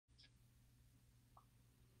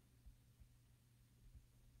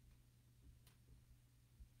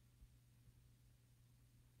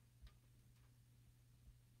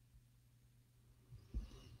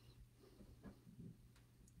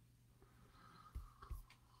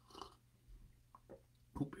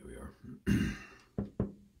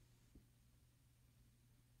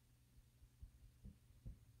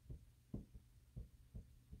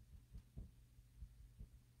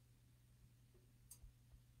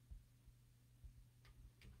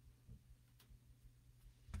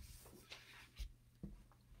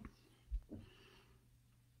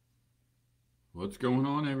What's going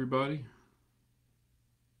on, everybody?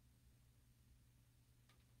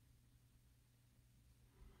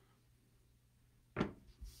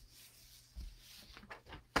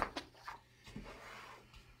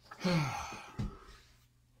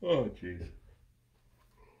 Oh, jeez.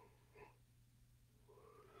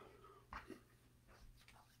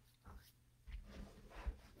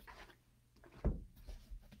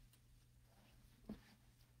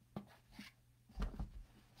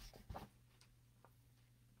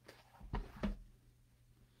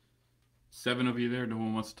 Seven of you there. No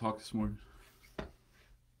one wants to talk this morning.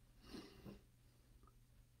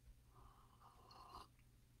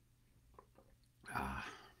 Ah,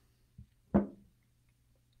 I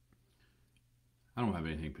don't have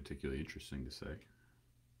anything particularly interesting to say.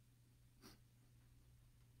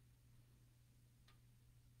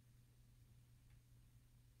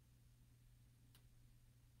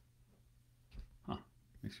 Huh.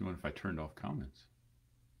 Makes me wonder if I turned off comments.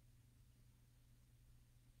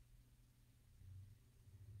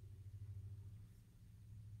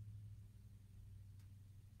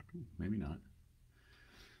 Maybe not.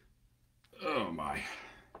 Oh my.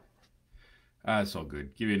 That's all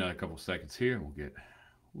good. Give you another couple seconds here. We'll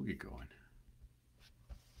get going.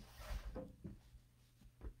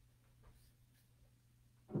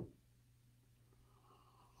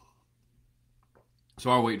 So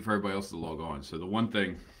I'll wait for everybody else to log on. So the one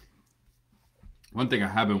thing I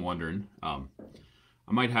have been wondering, I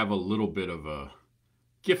might have a little bit of a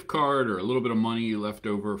gift card or a little bit of money left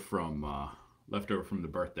over from the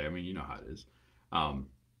birthday. I mean, you know how it is. Um,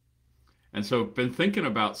 and so been thinking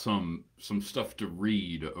about some stuff to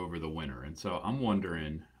read over the winter. And so I'm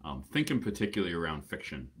wondering, thinking particularly around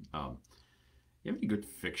fiction. You have any good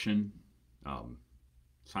fiction, um,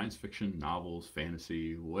 science fiction, novels,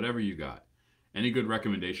 fantasy, whatever you got? Any good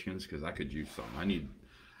recommendations? Because I could use some. I need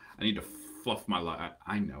to fluff my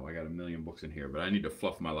I know I got a million books in here, but I need to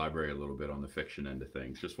fluff my library a little bit on the fiction end of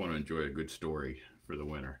things. Just want to enjoy a good story for the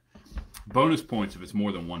winter. Bonus points if it's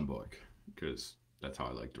more than one book, because that's how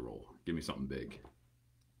I like to roll. Give me something big.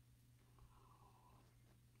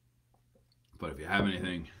 But if you have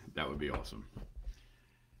anything, that would be awesome.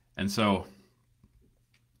 And so,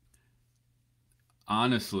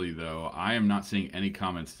 honestly, though, I am not seeing any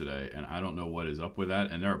comments today, and I don't know what is up with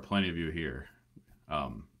that. And there are plenty of you here.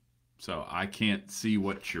 Um, so I can't see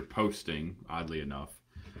what you're posting, oddly enough.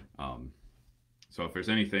 Um, so if there's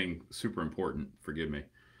anything super important, forgive me.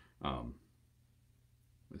 Um,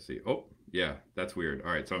 let's see. Oh, yeah, that's weird.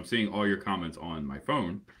 All right, so I'm seeing all your comments on my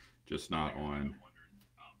phone, just not on,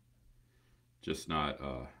 just not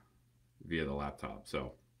via the laptop.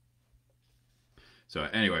 So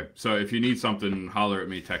anyway, so if you need something, holler at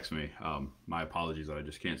me, text me. My apologies that I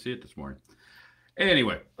just can't see it this morning.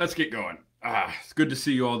 Anyway, let's get going. It's good to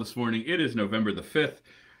see you all this morning. It is November the 5th.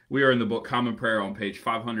 We are in the book Common Prayer on page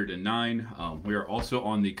 509. We are also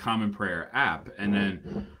on the Common Prayer app. And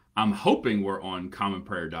then I'm hoping we're on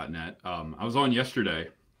commonprayer.net. I was on yesterday,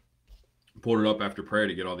 pulled it up after prayer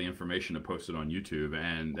to get all the information to post it on YouTube.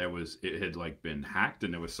 And it had like been hacked,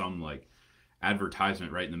 and there was some like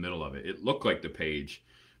advertisement right in the middle of it. It looked like the page,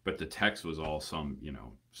 but the text was all some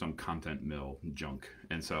content mill junk.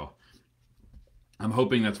 And so I'm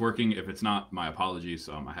hoping that's working. If it's not, my apologies.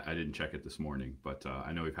 I didn't check it this morning, but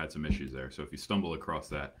I know we've had some issues there. So if you stumble across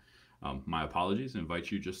that, my apologies. I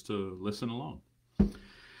invite you just to listen along.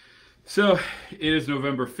 So it is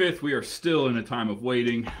November 5th. We are still in a time of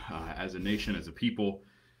waiting as a nation, as a people.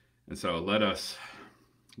 And so let us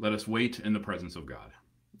wait in the presence of God.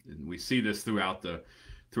 And we see this throughout the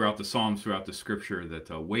Psalms, throughout the Scripture,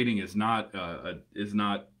 that waiting is not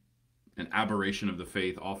an aberration of the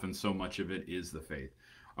faith. Often, so much of it is the faith.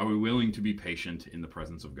 Are we willing to be patient in the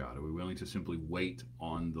presence of God? Are we willing to simply wait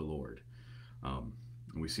on the Lord? And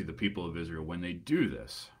we see the people of Israel, when they do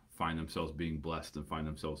this, find themselves being blessed and find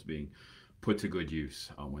themselves being put to good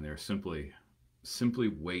use when they're simply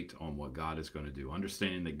wait on what God is going to do,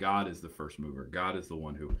 understanding that God is the first mover. God is the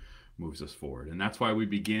one who moves us forward. And that's why we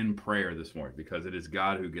begin prayer this morning, because it is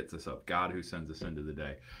God who gets us up, God who sends us into the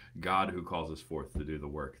day, God who calls us forth to do the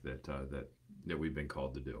work that we've been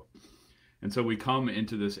called to do. And so we come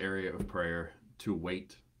into this area of prayer to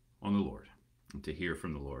wait on the Lord and to hear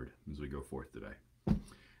from the Lord as we go forth today.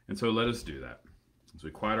 And so let us do that as we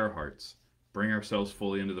quiet our hearts, bring ourselves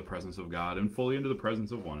fully into the presence of God and fully into the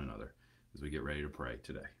presence of one another as we get ready to pray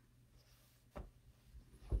today.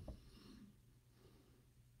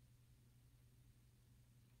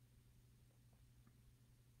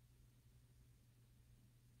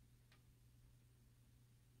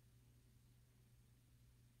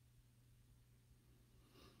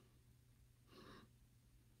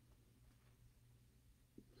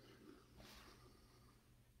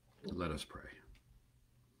 Let us pray.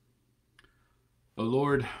 O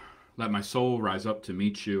Lord, let my soul rise up to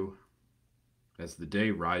meet you as the day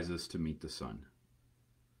rises to meet the sun.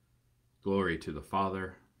 Glory to the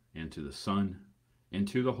Father, and to the Son, and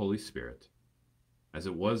to the Holy Spirit, as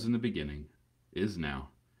it was in the beginning, is now,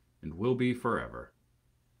 and will be forever.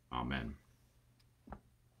 Amen.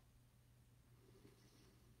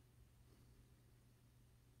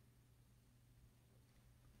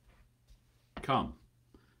 Come,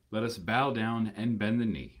 let us bow down and bend the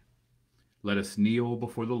knee. Let us kneel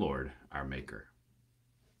before the Lord, our Maker.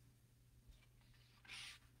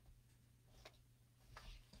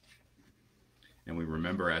 And we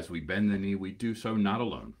remember as we bend the knee, we do so not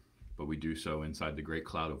alone, but we do so inside the great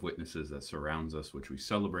cloud of witnesses that surrounds us, which we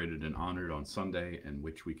celebrated and honored on Sunday, and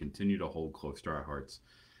which we continue to hold close to our hearts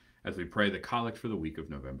as we pray the collect for the week of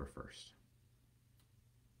November 1st.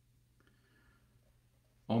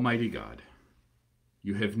 Almighty God,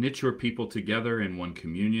 you have knit your people together in one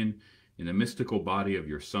communion in the mystical body of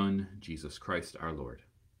your Son, Jesus Christ our Lord.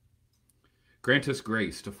 Grant us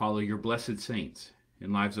grace to follow your blessed saints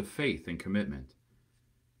in lives of faith and commitment,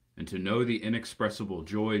 and to know the inexpressible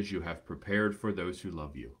joys you have prepared for those who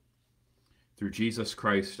love you. Through Jesus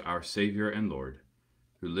Christ, our Savior and Lord,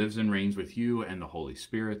 who lives and reigns with you and the Holy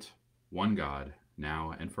Spirit, one God,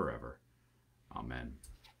 now and forever. Amen.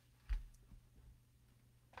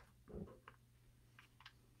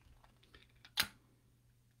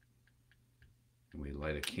 And we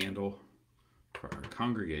light a candle for our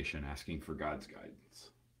congregation, asking for God's guidance.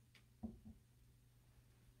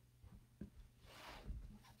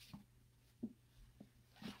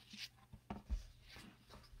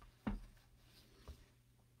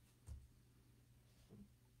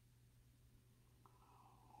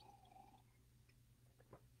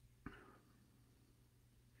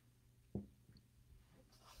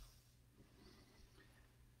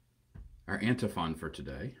 Our antiphon for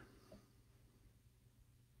today: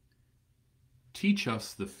 teach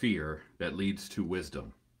us the fear that leads to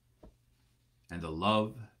wisdom, and the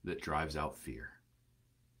love that drives out fear.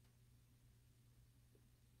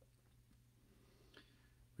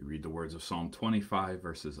 We read the words of Psalm 25,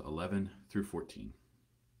 verses 11 through 14.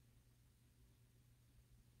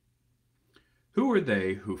 Who are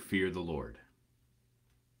they who fear the Lord?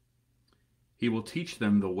 He will teach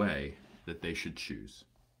them the way that they should choose.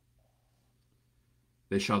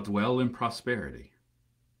 They shall dwell in prosperity,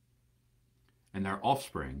 and their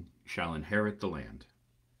offspring shall inherit the land.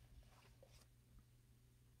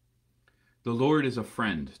 The Lord is a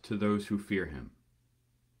friend to those who fear him,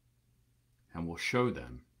 and will show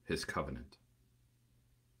them his covenant.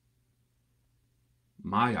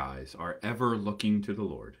 My eyes are ever looking to the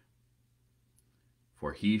Lord,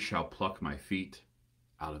 for he shall pluck my feet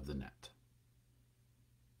out of the net.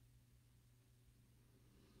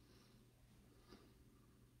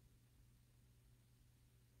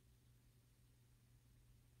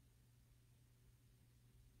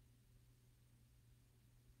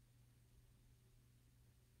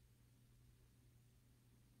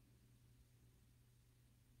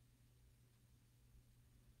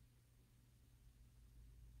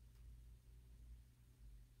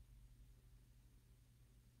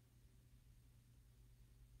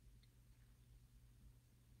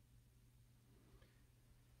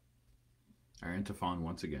 Our antiphon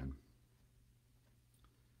once again.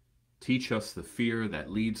 Teach us the fear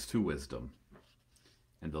that leads to wisdom,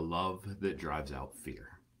 and the love that drives out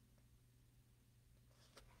fear.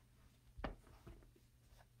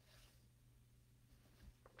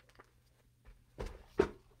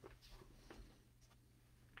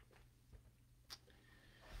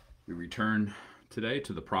 We return today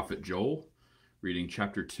to the prophet Joel, reading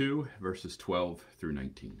chapter 2, verses 12 through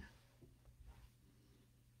 19.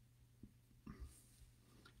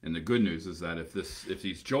 And the good news is that if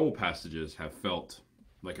these Joel passages have felt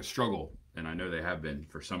like a struggle, and I know they have been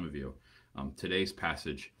for some of you, today's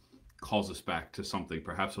passage calls us back to something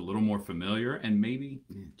perhaps a little more familiar and maybe,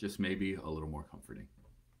 just maybe, a little more comforting.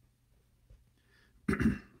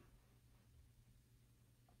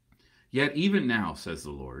 Yet even now, says the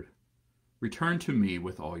Lord, return to me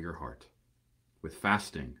with all your heart, with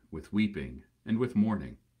fasting, with weeping, and with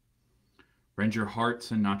mourning. Rend your hearts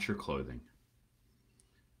and not your clothing.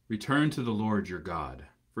 Return to the Lord your God,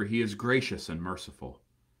 for he is gracious and merciful,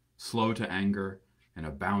 slow to anger and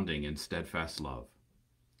abounding in steadfast love,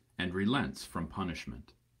 and relents from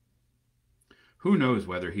punishment. Who knows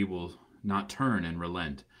whether he will not turn and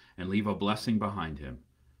relent and leave a blessing behind him,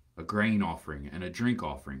 a grain offering and a drink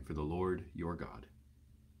offering for the Lord your God.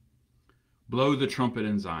 Blow the trumpet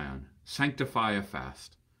in Zion, sanctify a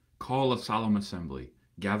fast, call a solemn assembly,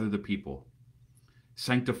 gather the people.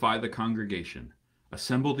 Sanctify the congregation,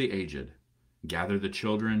 assemble the aged, gather the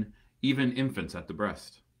children, even infants at the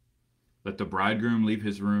breast. Let the bridegroom leave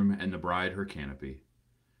his room and the bride her canopy.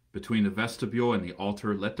 Between the vestibule and the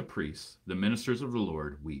altar, let the priests, the ministers of the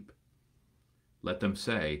Lord, weep. Let them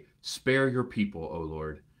say, spare your people, O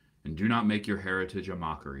Lord, and do not make your heritage a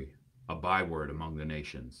mockery, a byword among the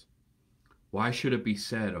nations. Why should it be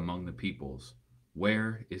said among the peoples,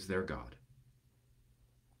 where is their God?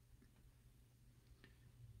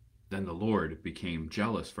 Then the Lord became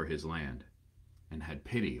jealous for his land and had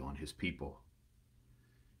pity on his people.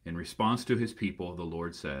 In response to his people, the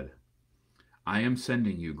Lord said, I am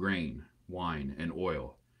sending you grain, wine, and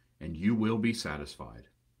oil, and you will be satisfied,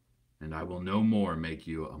 and I will no more make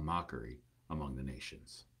you a mockery among the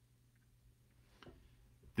nations.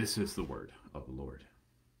 This is the word of the Lord.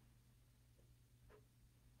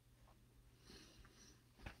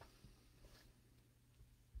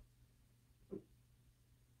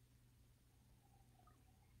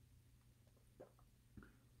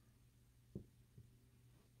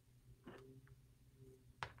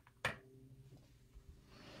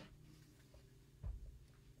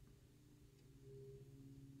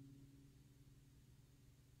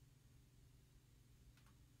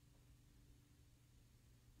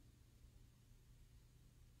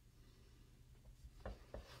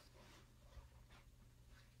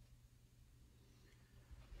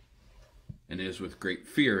 And it is with great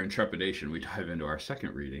fear and trepidation we dive into our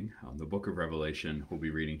second reading. The book of Revelation, we'll be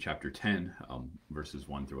reading chapter 10, verses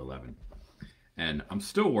 1 through 11. And I'm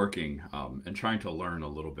still working and trying to learn a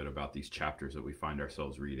little bit about these chapters that we find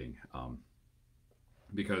ourselves reading.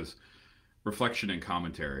 Because reflection and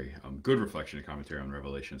commentary, good reflection and commentary on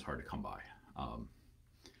Revelation is hard to come by.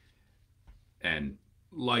 And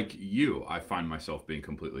like you, I find myself being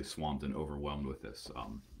completely swamped and overwhelmed with this.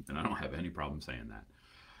 And I don't have any problem saying that.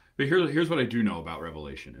 But here's what I do know about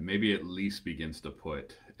Revelation, and maybe at least begins to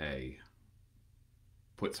put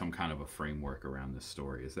some kind of a framework around this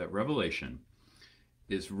story, is that Revelation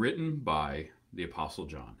is written by the Apostle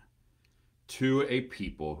John to a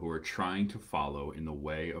people who are trying to follow in the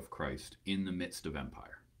way of Christ in the midst of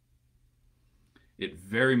empire. It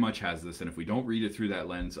very much has this, and if we don't read it through that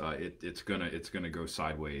lens, it's gonna go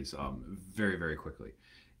sideways very, very quickly.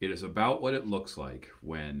 It is about what it looks like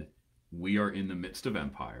when we are in the midst of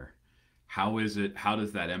empire. How does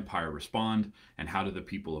that empire respond, and how do the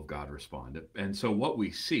people of God respond? And so what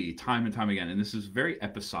we see time and time again, and this is a very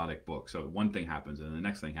episodic book, so one thing happens and the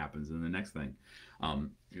next thing happens and the next thing,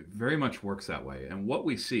 it very much works that way. And what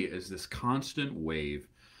we see is this constant wave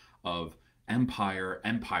of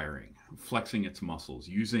empiring, flexing its muscles,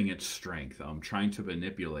 using its strength, trying to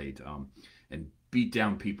manipulate and beat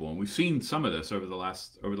down people. And we've seen some of this over the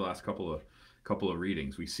last couple of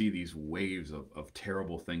readings. We see these waves of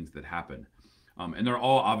terrible things that happen, and they're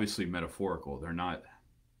all obviously metaphorical. They're not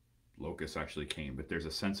locusts actually came, but there's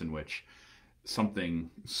a sense in which something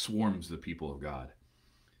swarms the people of God.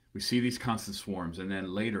 We see these constant swarms, and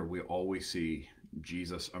then later we always see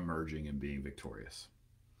Jesus emerging and being victorious.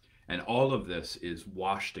 And all of this is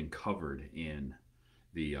washed and covered in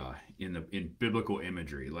biblical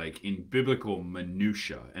imagery, like in biblical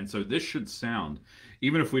minutia. And so this should sound,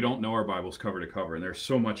 even if we don't know our Bibles cover to cover, and there's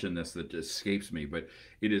so much in this that escapes me, but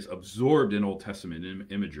it is absorbed in Old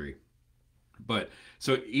Testament imagery. But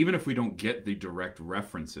so even if we don't get the direct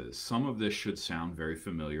references, some of this should sound very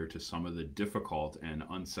familiar to some of the difficult and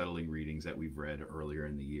unsettling readings that we've read earlier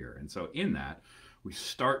in the year. And so in that, we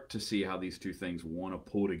start to see how these two things want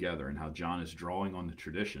to pull together, and how John is drawing on the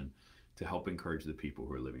tradition to help encourage the people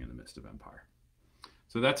who are living in the midst of empire.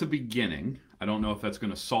 So that's a beginning. I don't know if that's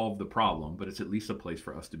going to solve the problem, but it's at least a place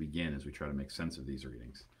for us to begin as we try to make sense of these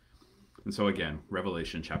readings. And so again,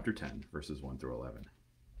 Revelation chapter 10, verses 1 through 11.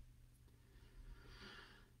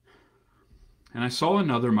 And I saw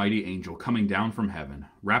another mighty angel coming down from heaven,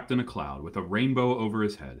 wrapped in a cloud, with a rainbow over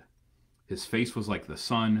his head. His face was like the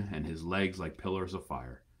sun, and his legs like pillars of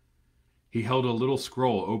fire. He held a little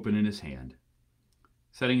scroll open in his hand.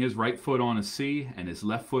 Setting his right foot on a sea and his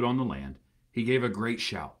left foot on the land, he gave a great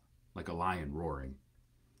shout, like a lion roaring.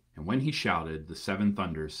 And when he shouted, the seven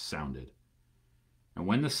thunders sounded. And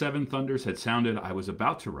when the seven thunders had sounded, I was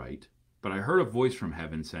about to write, but I heard a voice from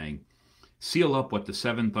heaven saying, "Seal up what the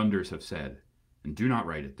seven thunders have said, and do not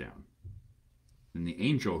write it down." And the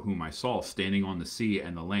angel whom I saw standing on the sea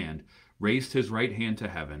and the land raised his right hand to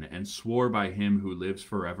heaven and swore by him who lives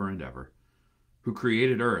forever and ever, who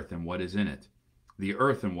created earth and what is in it, the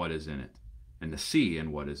earth and what is in it, and the sea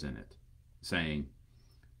and what is in it, saying,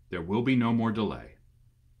 "There will be no more delay,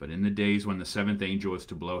 but in the days when the seventh angel is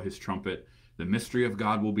to blow his trumpet, the mystery of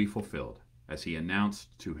God will be fulfilled, as he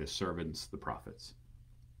announced to his servants the prophets."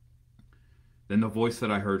 Then the voice that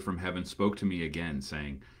I heard from heaven spoke to me again,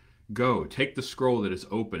 saying, Go, take the scroll that is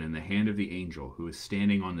open in the hand of the angel who is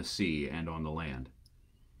standing on the sea and on the land.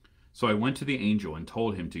 So I went to the angel and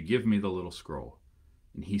told him to give me the little scroll.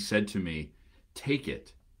 And he said to me, Take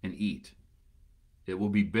it and eat. It will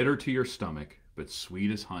be bitter to your stomach, but sweet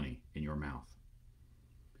as honey in your mouth.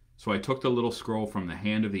 So I took the little scroll from the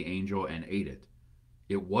hand of the angel and ate it.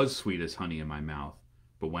 It was sweet as honey in my mouth,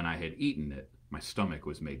 but when I had eaten it, my stomach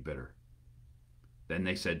was made bitter. Then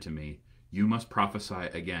they said to me, You must prophesy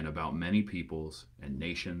again about many peoples and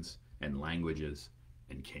nations and languages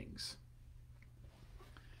and kings.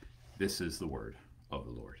 This is the word of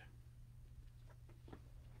the Lord.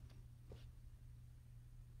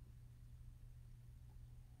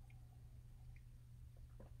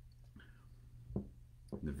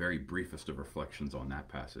 The very briefest of reflections on that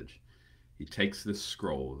passage. He takes this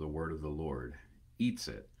scroll, the word of the Lord, eats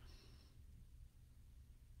it,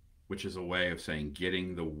 which is a way of saying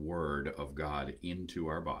getting the word of God into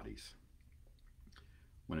our bodies.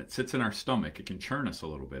 When it sits in our stomach, it can churn us a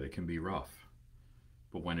little bit. It can be rough.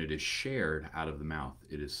 But when it is shared out of the mouth,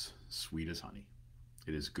 it is sweet as honey.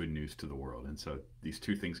 It is good news to the world. And so these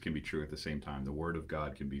two things can be true at the same time. The word of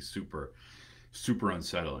God can be super, super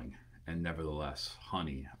unsettling, and nevertheless,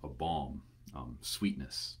 honey, a balm,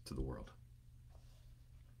 sweetness to the world.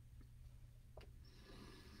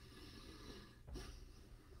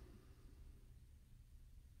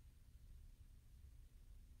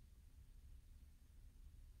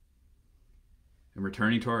 And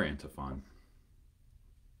returning to our antiphon,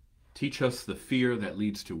 teach us the fear that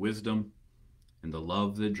leads to wisdom and the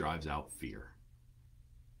love that drives out fear.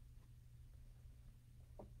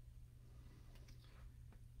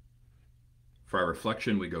 For our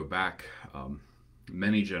reflection, we go back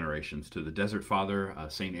many generations to the Desert Father,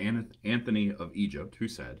 St. Anthony of Egypt, who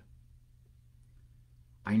said,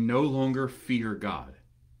 I no longer fear God,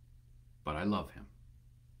 but I love him.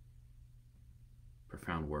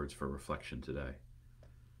 Profound words for reflection today.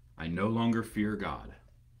 I no longer fear God,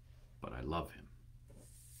 but I love him.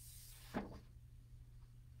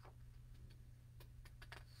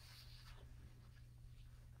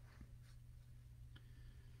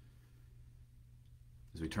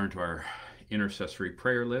 As we turn to our intercessory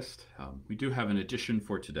prayer list, we do have an addition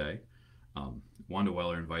for today. Wanda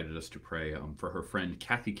Weller invited us to pray for her friend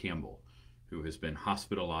Kathy Campbell, who has been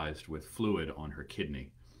hospitalized with fluid on her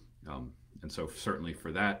kidney. And so certainly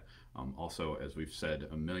for that, also, as we've said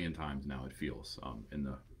a million times now, it feels in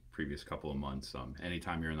the previous couple of months,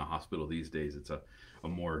 anytime you're in the hospital these days, it's a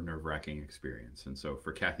more nerve-wracking experience. And so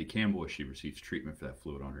for Kathy Campbell, as she receives treatment for that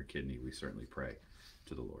fluid on her kidney, we certainly pray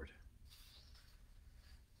to the Lord.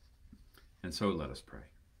 And so let us pray.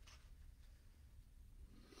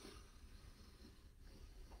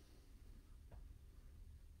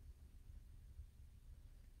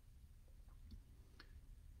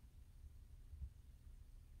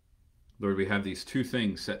 Lord, we have these two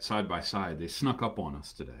things set side by side. They snuck up on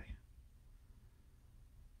us today,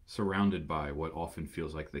 surrounded by what often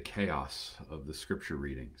feels like the chaos of the scripture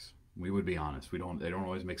readings. We would be honest, they don't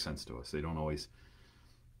always make sense to us. They don't always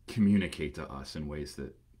communicate to us in ways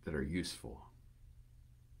that are useful.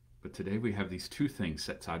 But today we have these two things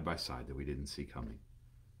set side by side that we didn't see coming.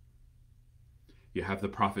 You have the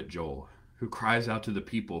prophet Joel, who cries out to the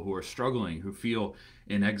people who are struggling, who feel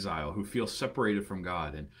in exile, who feel separated from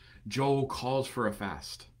God. And Joel calls for a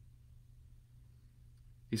fast.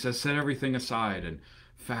 He says, set everything aside and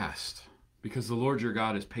fast, because the Lord your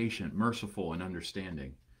God is patient, merciful, and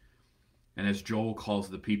understanding. And as Joel calls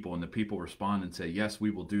the people, and the people respond and say, yes,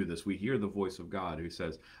 we will do this, we hear the voice of God who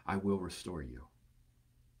says, I will restore you.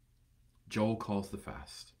 Joel calls the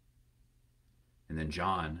fast. And then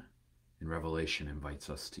John, in Revelation,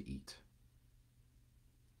 invites us to eat.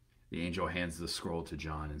 The angel hands the scroll to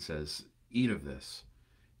John and says, eat of this.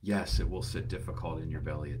 Yes, it will sit difficult in your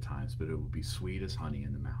belly at times, but it will be sweet as honey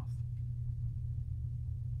in the mouth.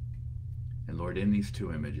 And Lord, in these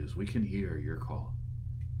two images, we can hear your call.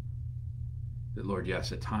 That, Lord,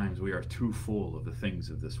 yes, at times we are too full of the things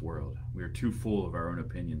of this world. We are too full of our own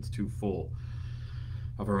opinions, too full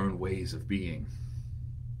of our own ways of being,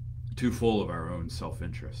 too full of our own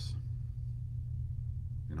self-interest.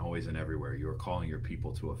 And always and everywhere, you are calling your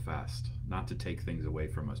people to a fast, not to take things away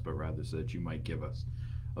from us, but rather so that you might give us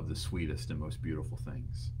of the sweetest and most beautiful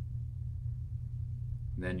things.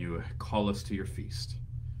 And then you call us to your feast,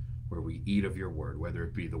 where we eat of your word, whether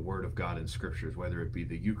it be the word of God in scriptures, whether it be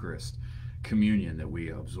the Eucharist communion that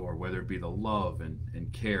we absorb, whether it be the love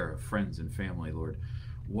and care of friends and family, Lord,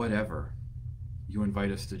 whatever, you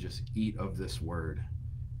invite us to just eat of this word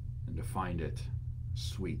and to find it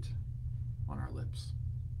sweet on our lips.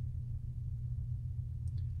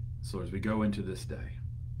 So as we go into this day,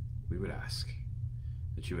 we would ask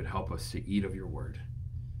that you would help us to eat of your word.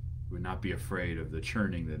 We would not be afraid of the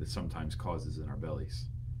churning that it sometimes causes in our bellies.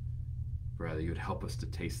 Rather, you would help us to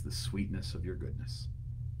taste the sweetness of your goodness.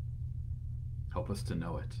 Help us to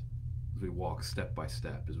know it as we walk step by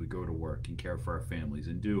step, as we go to work and care for our families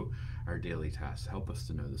and do our daily tasks. Help us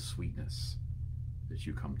to know the sweetness that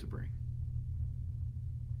you come to bring.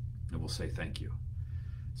 And we'll say thank you.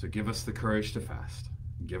 So give us the courage to fast.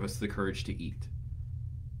 Give us the courage to eat.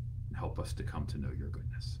 And help us to come to know your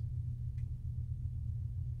goodness.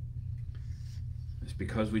 It's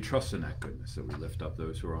because we trust in that goodness that we lift up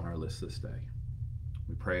those who are on our list this day.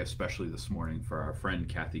 We pray especially this morning for our friend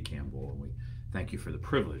Kathy Campbell, and we thank you for the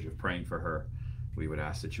privilege of praying for her. We would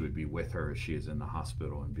ask that you would be with her as she is in the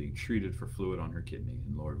hospital and being treated for fluid on her kidney.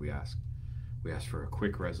 And Lord, we ask for a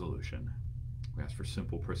quick resolution. We ask for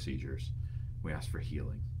simple procedures. We ask for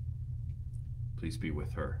healing. Please be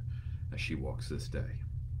with her as she walks this day.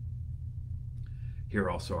 Hear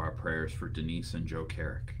also our prayers for Denise and Joe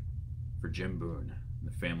Carrick, for Jim Boone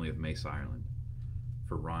and the family of Mace Ireland,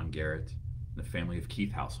 for Ron Garrett and the family of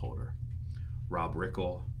Keith Householder, Rob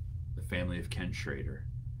Rickle, the family of Ken Schrader,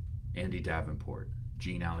 Andy Davenport,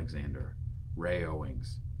 Jean Alexander, Ray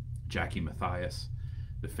Owings, Jackie Matthias,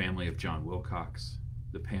 the family of John Wilcox,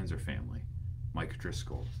 the Panzer family, Mike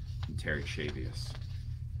Driscoll, and Terry Shavius.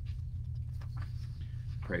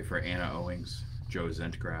 Pray for Anna Owings, Joe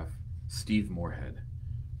Zentgraf, Steve Moorhead,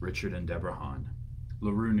 Richard and Deborah Hahn,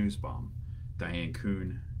 LaRue Newsbaum, Diane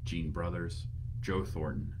Kuhn, Jean Brothers, Joe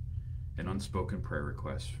Thornton, and unspoken prayer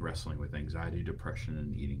requests wrestling with anxiety, depression,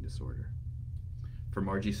 and eating disorder. For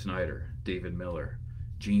Margie Snyder, David Miller,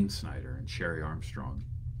 Jean Snyder, and Sherry Armstrong,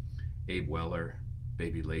 Abe Weller,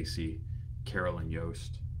 Baby Lacey, Carolyn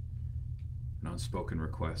Yost, and unspoken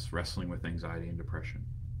requests wrestling with anxiety and depression.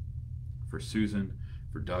 For Susan,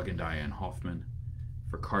 for Doug and Diane Hoffman,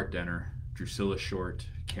 for Cart Denner, Drusilla Short,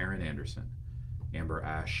 Karen Anderson, Amber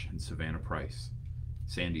Ash and Savannah Price,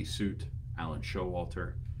 Sandy Suit, Alan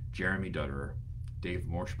Showalter, Jeremy Dutterer, Dave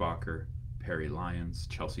Morschbacher, Perry Lyons,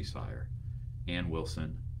 Chelsea Sire, Ann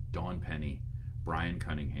Wilson, Dawn Penny, Brian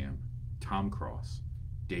Cunningham, Tom Cross,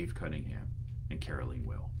 Dave Cunningham, and Caroline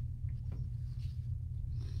Will.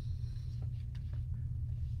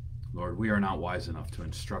 Lord, we are not wise enough to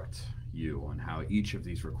instruct you on how each of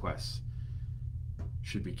these requests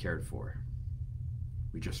should be cared for.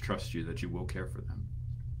 We just trust you that you will care for them.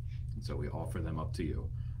 And so we offer them up to you,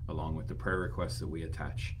 along with the prayer requests that we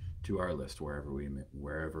attach to our list wherever we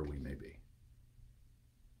may be.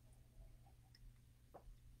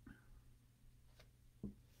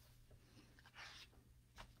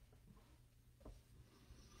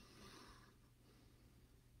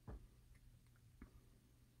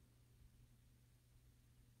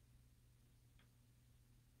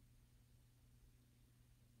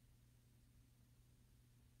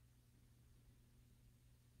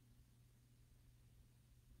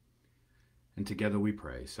 And together we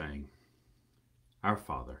pray, saying, Our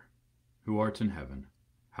Father, who art in heaven,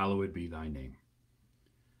 hallowed be thy name.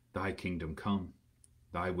 Thy kingdom come,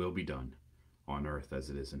 thy will be done, on earth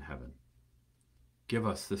as it is in heaven. Give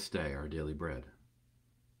us this day our daily bread.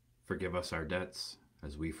 Forgive us our debts,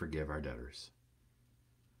 as we forgive our debtors.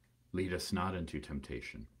 Lead us not into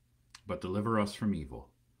temptation, but deliver us from evil.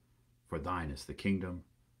 For thine is the kingdom,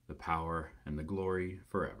 the power, and the glory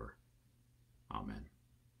forever. Amen.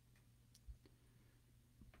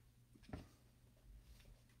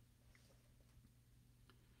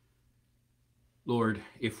 Lord,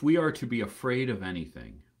 if we are to be afraid of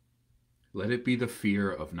anything, let it be the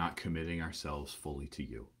fear of not committing ourselves fully to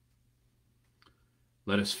you.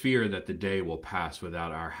 Let us fear that the day will pass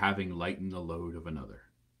without our having lightened the load of another.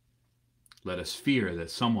 Let us fear that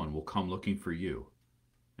someone will come looking for you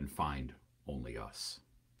and find only us.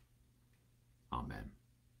 Amen.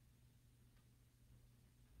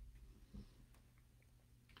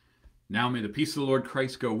 Now may the peace of the Lord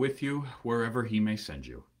Christ go with you wherever he may send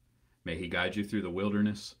you. May he guide you through the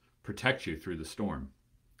wilderness, protect you through the storm.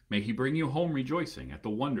 May he bring you home rejoicing at the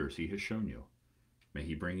wonders he has shown you. May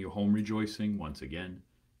he bring you home rejoicing once again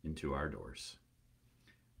into our doors.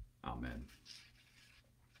 Amen.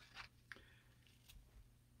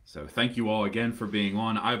 So thank you all again for being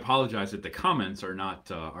on. I apologize that the comments are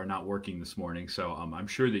not working this morning. So I'm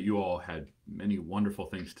sure that you all had many wonderful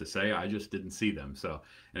things to say. I just didn't see them. So,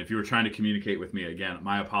 and if you were trying to communicate with me again,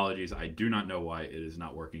 my apologies. I do not know why it is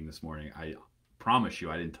not working this morning. I promise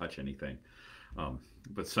you I didn't touch anything.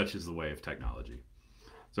 But such is the way of technology.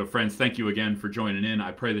 So friends, thank you again for joining in.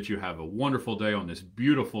 I pray that you have a wonderful day on this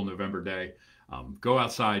beautiful November day. Go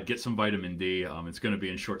outside, get some vitamin D. It's going to be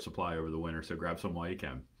in short supply over the winter, so grab some while you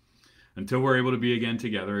can. Until we're able to be again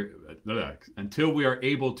together, until we are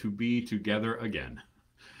able to be together again.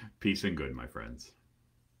 Peace and good, my friends.